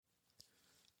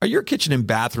Are your kitchen and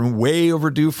bathroom way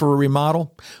overdue for a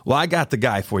remodel? Well, I got the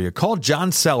guy for you. Call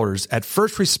John Sellers at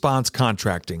First Response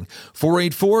Contracting,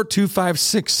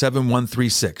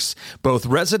 484-256-7136. Both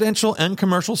residential and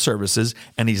commercial services,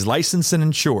 and he's licensed and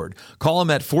insured. Call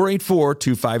him at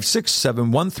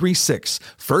 484-256-7136.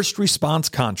 First Response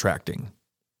Contracting.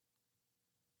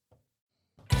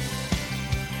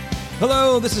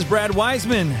 Hello, this is Brad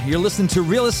Wiseman. You're listening to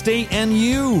Real Estate and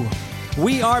You.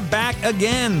 We are back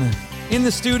again in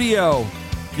the studio.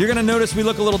 You're going to notice we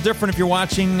look a little different if you're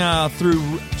watching through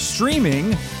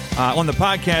streaming. On the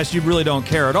podcast, you really don't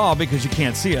care at all because you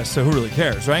can't see us, so who really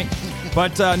cares, right?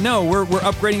 But no, we're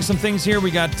upgrading some things here. We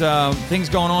got things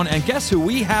going on. And guess who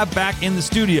we have back in the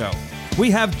studio? We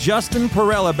have Justin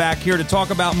Perella back here to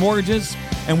talk about mortgages,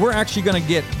 and we're actually going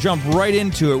to jump right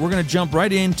into it. We're going to jump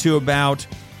right into about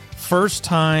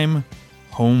first-time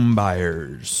home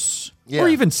buyers. Yeah. Or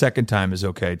even second time is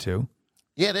okay, too.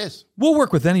 Yeah, it is. We'll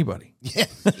work with anybody. Yeah.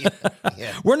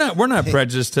 We're not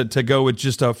prejudiced to go with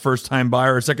just a first-time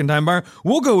buyer or second-time buyer.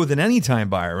 We'll go with an anytime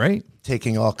buyer, right?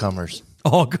 Taking all comers.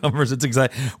 All comers. It's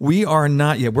exactly. We are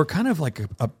not yet. We're kind of like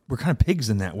we're kind of pigs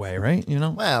in that way, right? You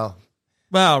know.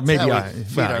 Well, maybe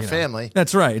feed our family.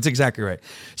 That's right. It's exactly right.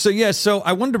 So, so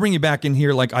I wanted to bring you back in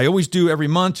here like I always do every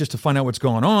month just to find out what's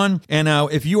going on. And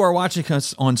if you are watching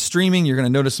us on streaming, you're going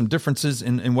to notice some differences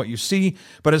in what you see.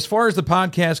 But as far as the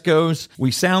podcast goes,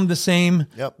 we sound the same.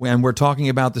 Yep. And we're talking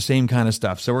about the same kind of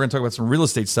stuff. So we're going to talk about some real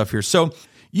estate stuff here. So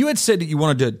you had said that you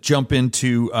wanted to jump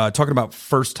into talking about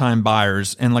first-time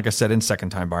buyers. And like I said, and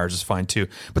second-time buyers is fine too.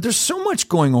 But there's so much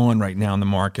going on right now in the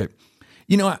market.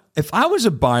 You know, if I was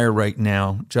a buyer right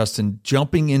now, Justin,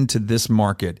 jumping into this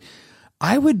market,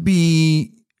 I would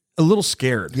be a little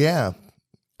scared. Yeah.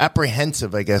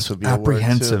 Apprehensive, I guess, would be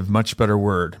apprehensive. A word too. Much better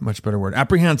word.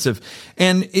 Apprehensive.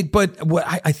 But what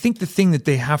I think the thing that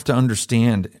they have to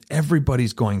understand,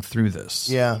 everybody's going through this.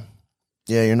 Yeah.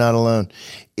 Yeah, you're not alone.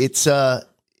 It's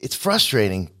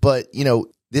frustrating, but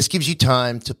this gives you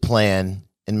time to plan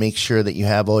and make sure that you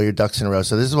have all your ducks in a row.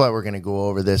 So this is why we're going to go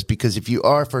over this, because if you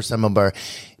are a first-time home buyer,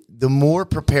 the more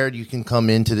prepared you can come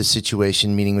into the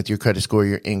situation, meaning with your credit score,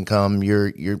 your income,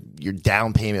 your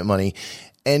down payment money,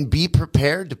 and be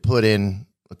prepared to put in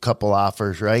a couple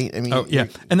offers, right? I mean,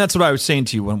 and that's what I was saying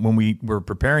to you when we were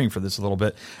preparing for this a little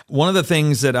bit. One of the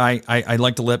things that I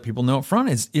like to let people know up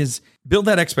front is build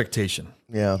that expectation.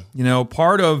 Yeah.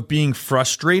 Part of being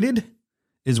frustrated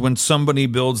is when somebody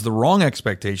builds the wrong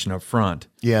expectation up front.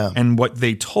 Yeah. And what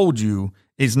they told you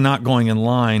is not going in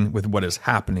line with what is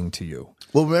happening to you.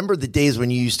 Well, remember the days when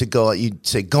you used to you'd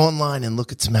say, go online and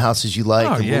look at some houses you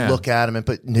like, we'll look at them.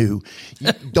 But no,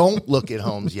 you don't look at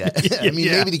homes yet. I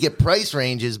mean, maybe to get price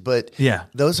ranges, but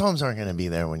those homes aren't going to be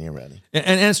there when you're ready.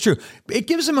 And it's true. It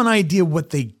gives them an idea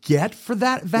what they get for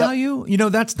that value.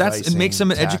 Yep. That's pricing, it makes them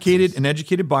an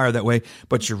educated buyer that way.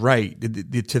 But you're right.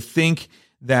 To think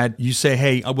that you say,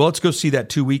 hey, well, let's go see that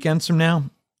 2 weekends from now.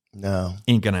 No.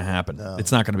 Ain't going to happen. No.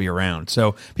 It's not going to be around.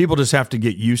 So people just have to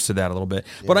get used to that a little bit.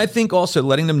 Yeah. But I think also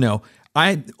letting them know,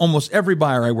 almost every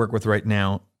buyer I work with right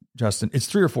now, Justin, it's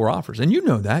 3 or 4 offers. And you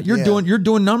know that. You're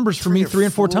doing numbers for me 3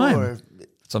 and 4 times.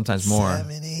 Sometimes more.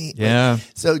 7, 8. Yeah.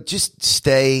 So just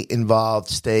stay involved,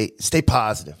 stay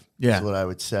positive. Yeah. Is what I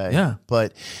would say. Yeah.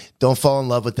 But don't fall in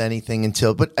love with anything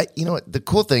but you know what? The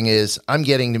cool thing is I'm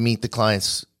getting to meet the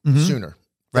clients sooner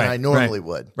than I normally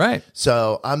would. Right.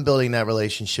 So I'm building that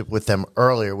relationship with them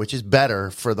earlier, which is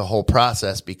better for the whole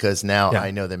process because now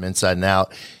I know them inside and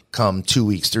out come 2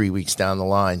 weeks, 3 weeks down the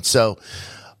line. So,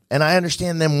 and I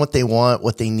understand them, what they want,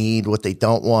 what they need, what they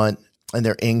don't want, and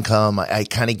their income. I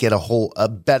kind of get a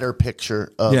better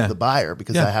picture of the buyer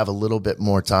because I have a little bit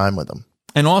more time with them.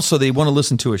 And also, they want to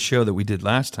listen to a show that we did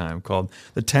last time called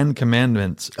The 10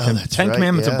 Commandments.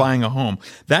 Commandments of Buying a Home.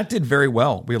 That did very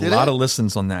well. We had a lot of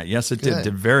listens on that. Yes, it did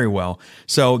very well.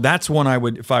 So that's one I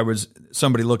would, if I was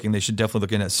somebody looking, they should definitely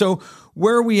look into. So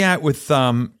where are we at with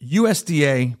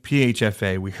USDA,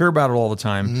 PHFA? We hear about it all the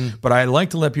time, but I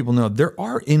like to let people know there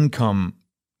are income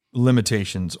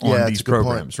limitations on these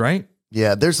programs, right?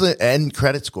 Yeah, there's and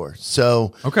credit score.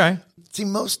 So see,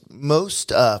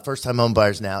 most first-time home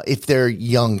buyers now, if they're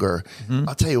younger,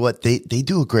 I'll tell you what, they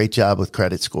do a great job with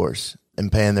credit scores and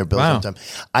paying their bills on time.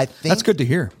 I think that's good to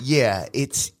hear. Yeah,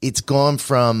 it's gone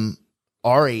from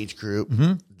our age group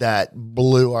that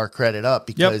blew our credit up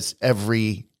because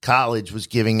every college was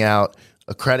giving out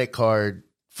a credit card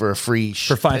for a free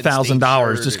for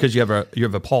 $5,000 just because you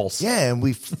have a pulse. Yeah, and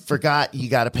we forgot you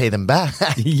got to pay them back.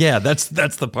 Yeah, that's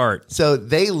the part. So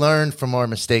they learned from our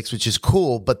mistakes, which is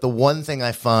cool. But the one thing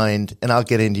I find, and I'll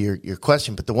get into your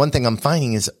question, but the one thing I'm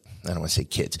finding is, I don't want to say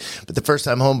kids, but the first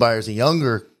time home buyers, a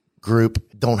younger group,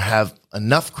 don't have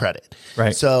enough credit.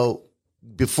 Right. So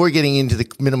before getting into the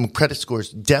minimum credit scores,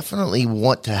 definitely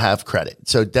want to have credit.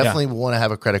 So definitely want to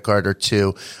have a credit card or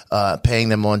two, paying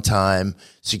them on time.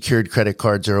 Secured credit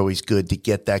cards are always good to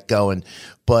get that going.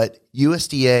 But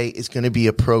USDA is going to be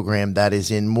a program that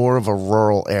is in more of a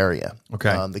rural area.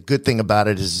 Okay. The good thing about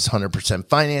it is it's 100%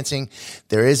 financing.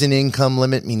 There is an income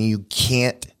limit, meaning you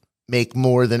can't make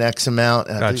more than X amount.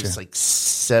 And I believe it's like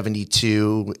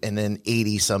 72 and then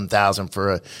 80 some thousand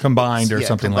for a combined or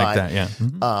something like that. Yeah.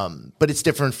 Mm-hmm. But it's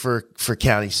different for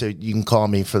county. So you can call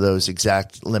me for those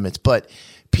exact limits. But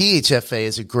PHFA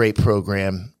is a great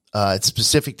program. It's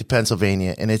specific to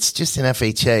Pennsylvania, and it's just an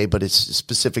FHA, but it's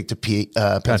specific to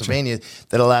Pennsylvania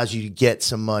that allows you to get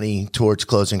some money towards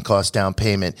closing cost down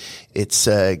payment. It's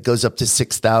goes up to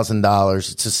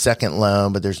 $6,000. It's a second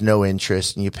loan, but there's no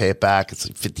interest, and you pay it back. It's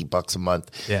like $50 a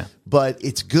month. Yeah, but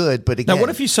it's good. But again, now what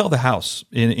if you sell the house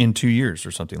in 2 years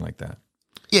or something like that?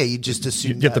 Yeah, you just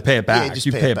assume you have to pay it back. Yeah, just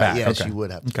you pay it back. Yes, okay. you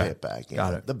would have to pay it back.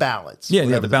 Got it. The balance.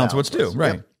 Yeah, the balance. What's due,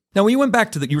 right? Yep. Now, when you went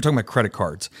back to you were talking about credit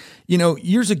cards.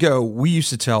 Years ago, we used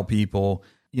to tell people,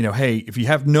 hey, if you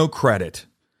have no credit,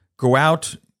 go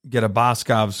out, get a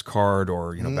Boscov's card,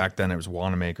 or back then it was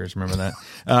Wanamaker's. Remember that?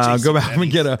 Go back and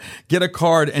get a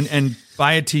card and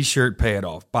buy a T-shirt, pay it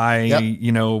off. Buy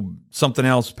something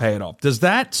else, pay it off. Does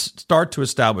that start to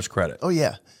establish credit? Oh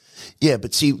yeah, yeah.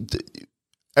 But see,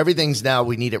 everything's now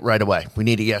we need it right away. We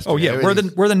need it yesterday. Oh yeah,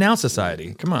 we're the now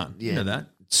society. Come on, you know that.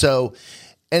 So.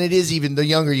 And it is even the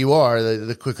younger you are,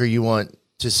 the quicker you want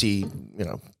to see,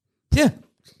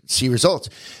 see results.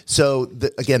 So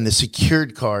again, the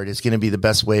secured card is going to be the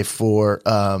best way for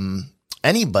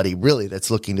anybody really that's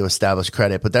looking to establish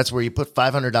credit. But that's where you put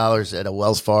 $500 at a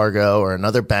Wells Fargo or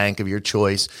another bank of your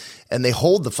choice, and they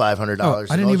hold the $500. Oh,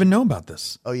 I didn't even know about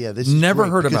this. Oh yeah, this is never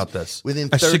great heard about this. Within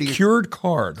a secured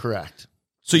card, correct?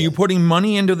 So you're putting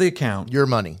money into the account, your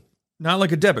money, not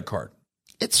like a debit card.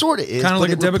 It sort of is. Kind of like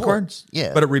a debit card?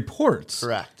 Yeah. But it reports.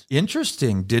 Correct.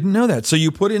 Interesting. Didn't know that. So you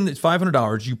put in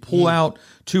 $500, you pull out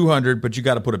 $200, but you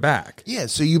got to put it back. Yeah.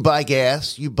 So you buy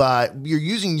gas, you're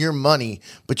using your money,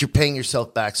 but you're paying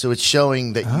yourself back. So it's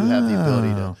showing that you have the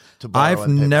ability to borrow. I've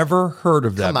never heard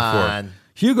of that before. On.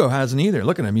 Hugo hasn't either.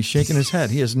 Look at him. He's shaking his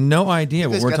head. He has no idea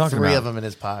what we're talking about. Three of them in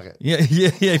his pocket. Yeah.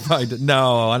 He probably did.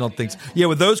 No, I don't think so. Yeah,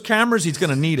 with those cameras, he's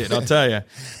going to need it, I'll tell you.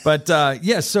 But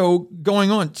so going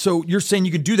on. So you're saying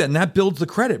you could do that, and that builds the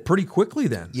credit pretty quickly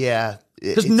then. Yeah.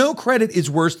 Because no credit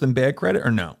is worse than bad credit, or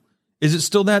no? Is it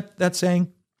still that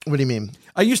saying? What do you mean?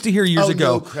 I used to hear years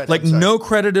ago, no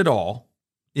credit at all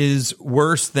is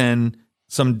worse than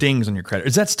some dings on your credit.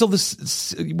 Is that still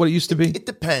what it used to be? It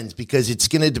depends, because it's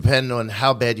going to depend on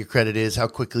how bad your credit is, how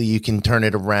quickly you can turn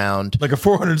it around. Like a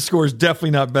 400 score is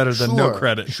definitely not better than no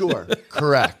credit. Sure.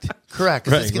 Correct.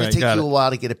 Because it's going to take you a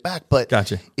while to get it back. But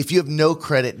if you have no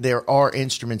credit, there are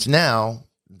instruments now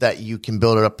that you can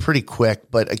build it up pretty quick.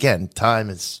 But again, time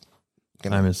is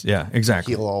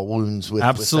exactly. heal all wounds with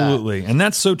absolutely. With that. And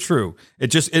that's so true.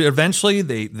 It eventually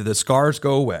the scars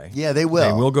go away. Yeah, they will.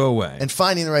 They will go away. And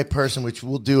finding the right person, which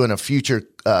we'll do in a future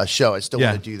show. I still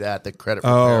want to do that. The credit.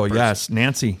 Oh yes,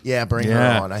 Nancy. Yeah, bring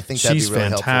her on. I think that'd be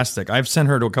really fantastic. helpful. I've sent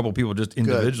her to a couple of people just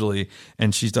individually,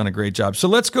 and she's done a great job. So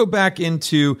let's go back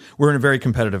into we're in a very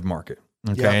competitive market.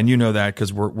 Okay, and you know that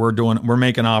because we're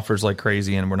making offers like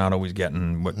crazy, and we're not always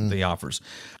getting what the offers.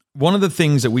 One of the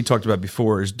things that we talked about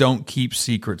before is don't keep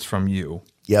secrets from you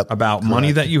about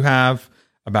money that you have,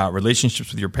 about relationships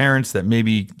with your parents that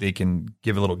maybe they can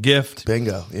give a little gift.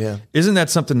 Bingo, yeah. Isn't that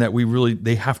something that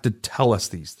they have to tell us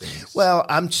these things? Well,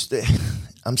 I'm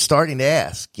starting to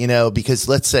ask, because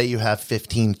let's say you have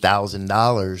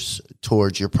 $15,000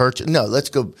 towards your purchase. No, let's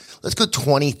go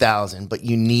 $20,000, but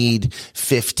you need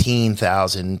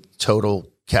 $15,000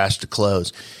 total cash to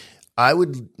close. I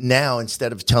would now,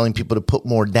 instead of telling people to put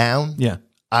more down,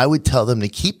 I would tell them to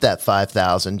keep that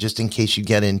 $5,000 just in case you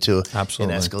get into an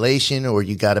escalation or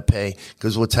you got to pay.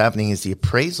 Because what's happening is the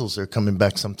appraisals are coming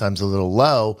back sometimes a little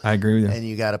low. I agree with you. And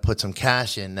you got to put some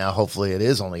cash in. Now, hopefully it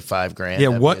is only $5,000. Yeah,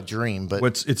 that'd be a dream. But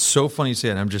it's so funny you say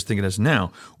it. I'm just thinking this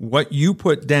now. What you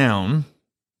put down,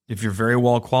 if you're very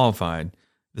well qualified,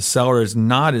 the seller is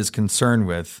not as concerned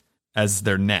with as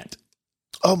their net.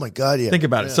 Oh my God! Yeah. Think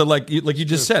about it. So, like you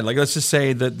just said, let's just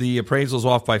say that the appraisal's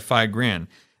off by $5,000.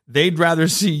 They'd rather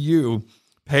see you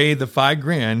pay the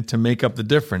 $5,000 to make up the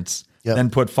difference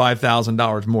than put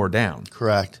 $5,000 more down.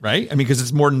 Correct. Right? I mean, because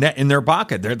it's more net in their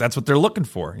pocket. That's what they're looking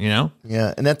for. Yeah.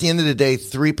 And at the end of the day,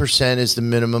 3% is the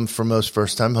minimum for most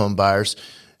first-time home buyers,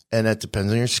 and that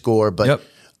depends on your score. But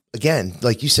again,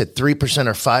 like you said, 3%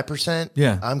 or 5%.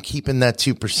 Yeah. I'm keeping that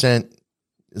 2%.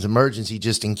 As emergency,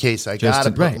 just in case I got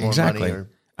to put more money.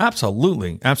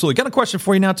 Absolutely. Absolutely. Got a question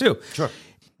for you now too. Sure.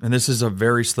 And this is a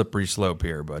very slippery slope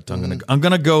here, but I'm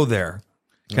gonna go there.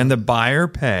 Can the buyer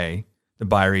pay the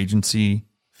buyer agency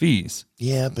fees?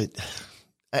 Yeah, but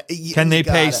Can they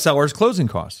pay sellers' closing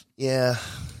costs? Yeah,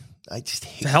 I just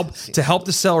hate to help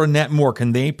the seller net more.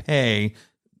 Can they pay?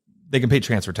 They can pay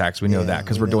transfer tax. We know that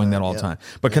because we're doing that all the time.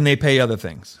 But can they pay other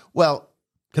things? Well,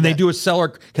 can they do a seller?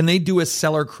 Can they do a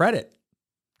seller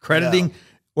crediting,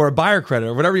 or a buyer credit,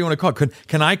 or whatever you want to call it?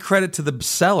 Can I credit to the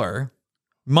seller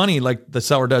money like the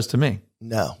seller does to me?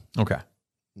 No. Okay.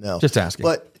 No. Just asking.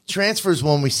 But transfers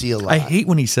one we see a lot. I hate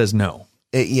when he says no.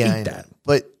 I know. That.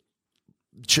 But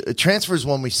transfers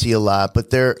one we see a lot.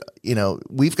 But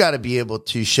we've got to be able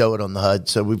to show it on the HUD.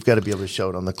 So we've got to be able to show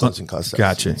it on the closing costs.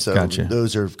 Gotcha. So gotcha.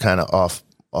 Those are kind of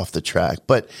off the track.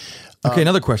 But okay,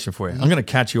 another question for you. I'm going to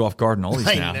catch you off guard in all these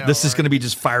now. know, this is going to be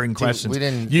just firing questions. We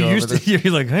didn't.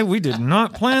 You're like, hey, we did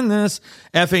not plan this.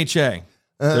 FHA.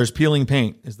 There's peeling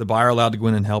paint. Is the buyer allowed to go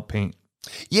in and help paint?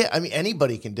 Yeah, I mean,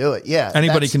 anybody can do it. Yeah.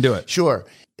 Anybody can do it. Sure.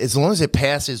 As long as it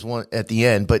passes one at the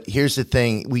end. But here's the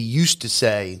thing. We used to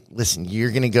say, listen, you're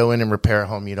going to go in and repair a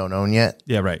home you don't own yet.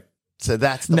 Yeah, right. So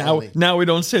that's the now we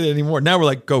don't say that anymore. Now we're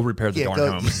like, go repair the darn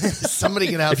home. Somebody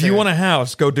get out if you want a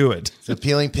house, go do it. So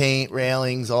peeling paint,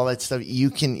 railings, all that stuff.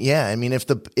 You can, I mean, if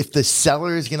the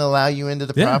seller is going to allow you into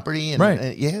the property, and why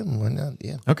not?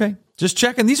 Yeah. Okay. Just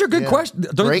checking. These are good questions.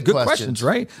 Great good questions,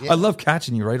 right? Yeah. I love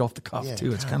catching you right off the cuff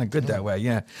too. It's kind of good that way.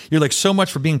 Yeah. You're like, so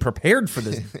much for being prepared for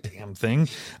this damn thing.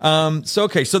 So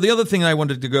the other thing I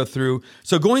wanted to go through,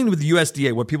 so going with the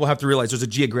USDA, what people have to realize, there's a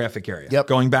geographic area. Yep.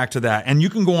 Going back to that. And you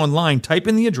can go online, type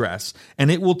in the address, and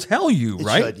it will tell you,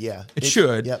 right? Should, yeah. It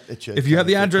should. Yep, it should. If you have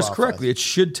the address correctly, it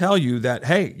should tell you that,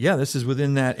 hey, this is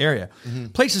within that area. Mm-hmm.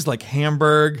 Places like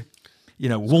Hamburg,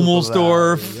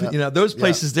 Wilmersdorf, those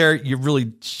places there, you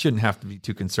really shouldn't have to be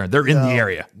too concerned. They're in the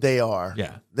area. They are.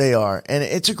 Yeah. They are. And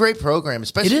it's a great program,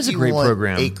 especially if you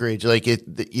want acreage. Like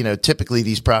typically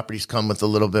these properties come with a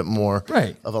little bit more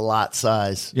of a lot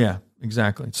size. Yeah,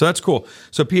 exactly. So that's cool.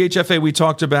 So PHFA, we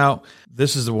talked about,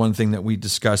 this is the one thing that we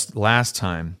discussed last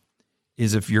time,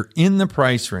 is if you're in the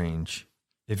price range,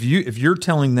 if you're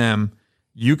telling them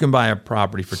you can buy a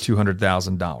property for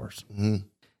 $200,000,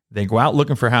 they go out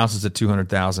looking for houses at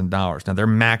 $200,000. Now they're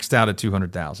maxed out at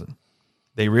 $200,000.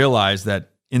 They realize that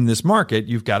in this market,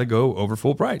 you've got to go over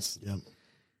full price. Yep.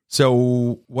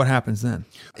 So what happens then?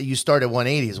 You start at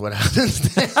 180 is what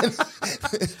happens then.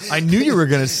 I knew you were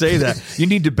going to say that. You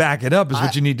need to back it up is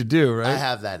what you need to do, right? I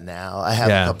have that now. I have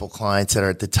a couple clients that are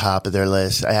at the top of their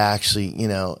list. I actually,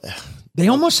 they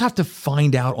almost have to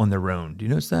find out on their own. Do you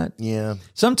notice that? Yeah.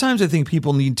 Sometimes I think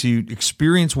people need to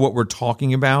experience what we're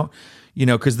talking about,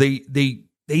 because they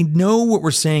know what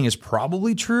we're saying is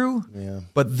probably true,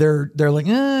 but they're like,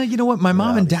 you know what? My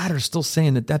mom and dad are still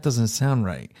saying that doesn't sound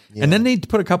right. Yeah. And then they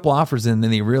put a couple offers in, and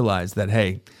then they realize that,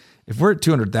 hey, if we're at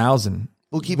 200,000,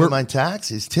 we'll keep in mind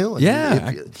taxes too.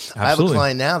 Yeah, I have a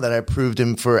client now that I approved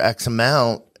him for X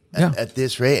amount at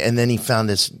this rate, and then he found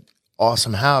this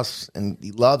awesome house and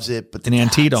he loves it, but in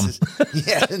Antietam,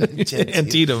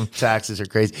 Antietam taxes are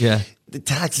crazy. Yeah, the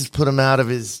taxes put him out of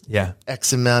his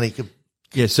X amount he could.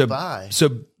 So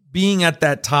being at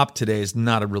that top today is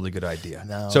not a really good idea.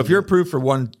 No, so if you're approved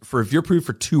if you're approved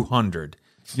for 200,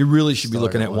 you really should be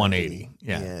looking at 180.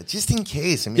 Yeah, just in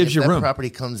case. I mean, gives if you that room.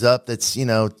 Property comes up that's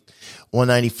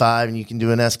 195 and you can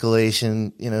do an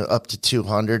escalation up to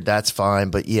 200, that's fine.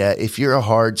 But if you're a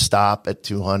hard stop at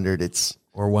 200, it's.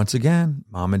 Or once again,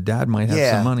 mom and dad might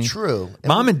have some money. True.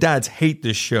 Mom and dads hate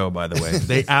this show, by the way.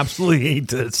 They absolutely hate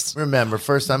this. Remember,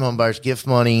 first-time home buyers, gift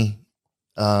money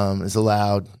is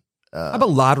allowed. How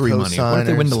about lottery money? What if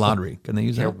they win the lottery? Can they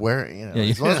use that?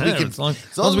 As long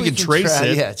as we can trace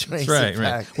it. Yeah, trace it.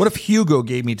 Right. What if Hugo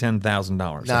gave me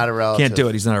 $10,000? Not a relative. Can't do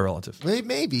it. He's not a relative.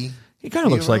 Maybe. He kind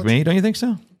of looks like me. Don't you think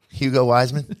so? Hugo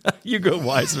Wiseman. Hugo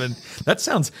Wiseman. That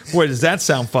sounds. Boy, does that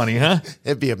sound funny, huh?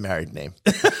 It'd be a married name.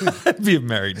 It'd be a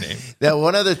married name. Now,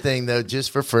 one other thing though,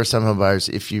 just for first-time home buyers,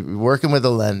 if you're working with a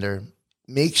lender,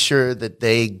 make sure that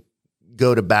they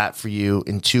go to bat for you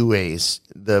in two ways.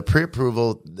 The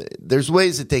pre-approval, there's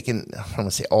ways that they can, I don't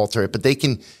want to say alter it, but they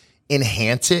can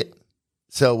enhance it.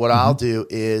 So what I'll do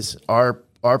is our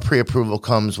pre-approval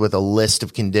comes with a list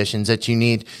of conditions that you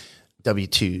need,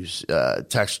 W-2s,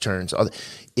 tax returns.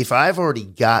 If I've already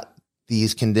got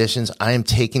these conditions, I am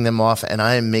taking them off and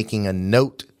I am making a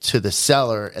note to the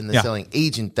seller and the selling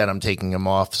agent that I'm taking them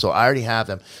off. So I already have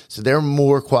them. So they're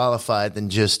more qualified than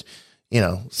just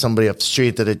somebody up the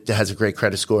street that has a great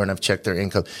credit score and I've checked their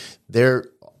income. They're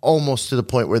almost to the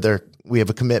point where we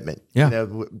have a commitment. Yeah.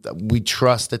 We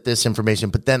trust that this information,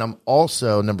 but then I'm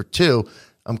also, number two,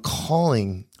 I'm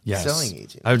calling selling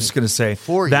agent. I was just going to say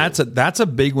For that's a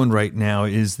big one right now.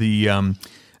 Is the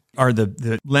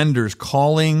lenders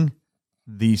calling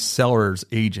the seller's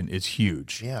agent is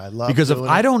huge. Yeah, I love because if doing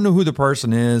I it. don't know who the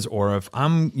person is, or if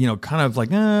I'm kind of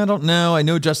like I don't know, I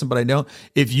know Justin, but I don't.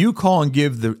 If you call and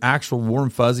give the actual warm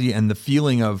fuzzy and the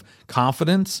feeling of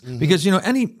confidence, because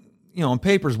on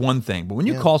paper is one thing, but when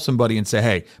you call somebody and say,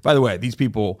 hey, by the way, these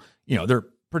people, they're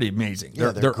pretty amazing.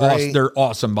 Yeah, they're great. awesome. They're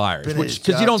awesome buyers. Been at his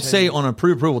Because you job don't 10 say years. on a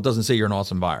pre-approval, it doesn't say you're an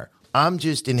awesome buyer. I'm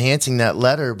just enhancing that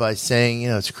letter by saying,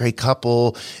 it's a great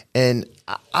couple, and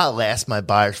I'll ask my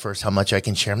buyers first how much I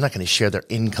can share. I'm not going to share their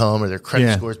income or their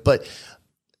credit scores, but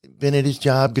been at his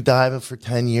job, Godiva, for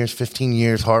 10 years, 15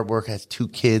 years, hard work, has 2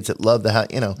 kids that love the house,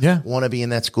 want to be in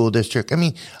that school district. I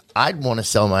mean, I'd want to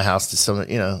sell my house to someone,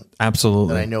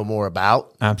 Absolutely. that I know more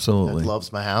about. Absolutely. That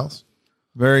loves my house.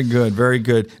 Very good. Very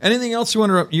good. Anything else you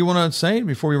want to say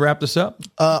before we wrap this up?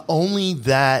 Only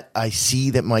that I see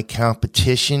that my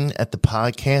competition at the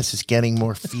podcast is getting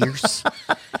more fierce.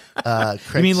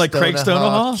 You mean like Craig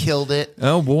Stonehall? Killed it.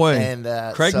 Oh, boy. And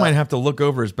Craig might have to look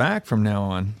over his back from now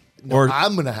on.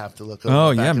 I'm going to have to look over.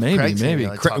 Oh, my back yeah, if maybe.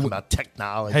 Craig's talking about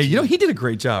technology. Hey, he did a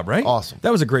great job, right? Awesome.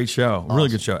 That was a great show. Really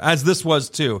good show. As this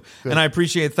was, too. Good. And I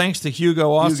appreciate it. Thanks to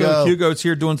Hugo also. Hugo's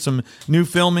here doing some new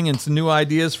filming and some new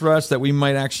ideas for us that we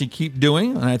might actually keep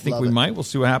doing. And I think we might. We'll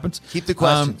see what happens. Keep the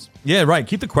questions. Yeah, right.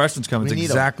 Keep the questions coming. That's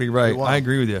exactly right. I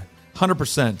agree with you.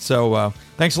 100%. So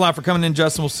thanks a lot for coming in,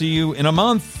 Justin. We'll see you in a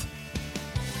month.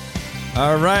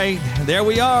 All right. There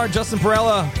we are. Justin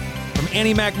Perella from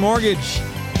Annie Mac Mortgage.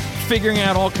 Figuring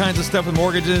out all kinds of stuff with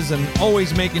mortgages and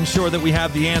always making sure that we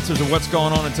have the answers of what's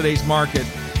going on in today's market.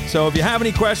 So if you have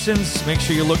any questions, make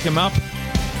sure you look him up,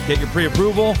 get your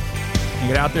pre-approval, and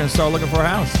get out there and start looking for a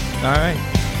house. All right.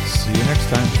 See you next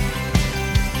time.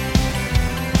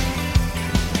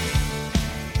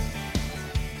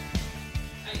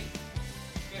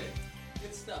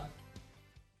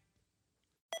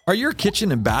 Are your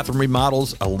kitchen and bathroom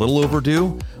remodels a little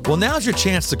overdue? Well, now's your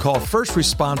chance to call First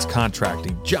Response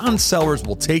Contracting. John Sellers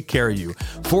will take care of you.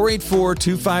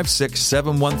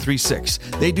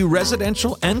 484-256-7136. They do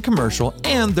residential and commercial,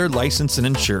 and they're licensed and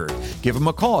insured. Give them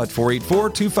a call at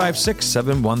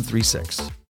 484-256-7136.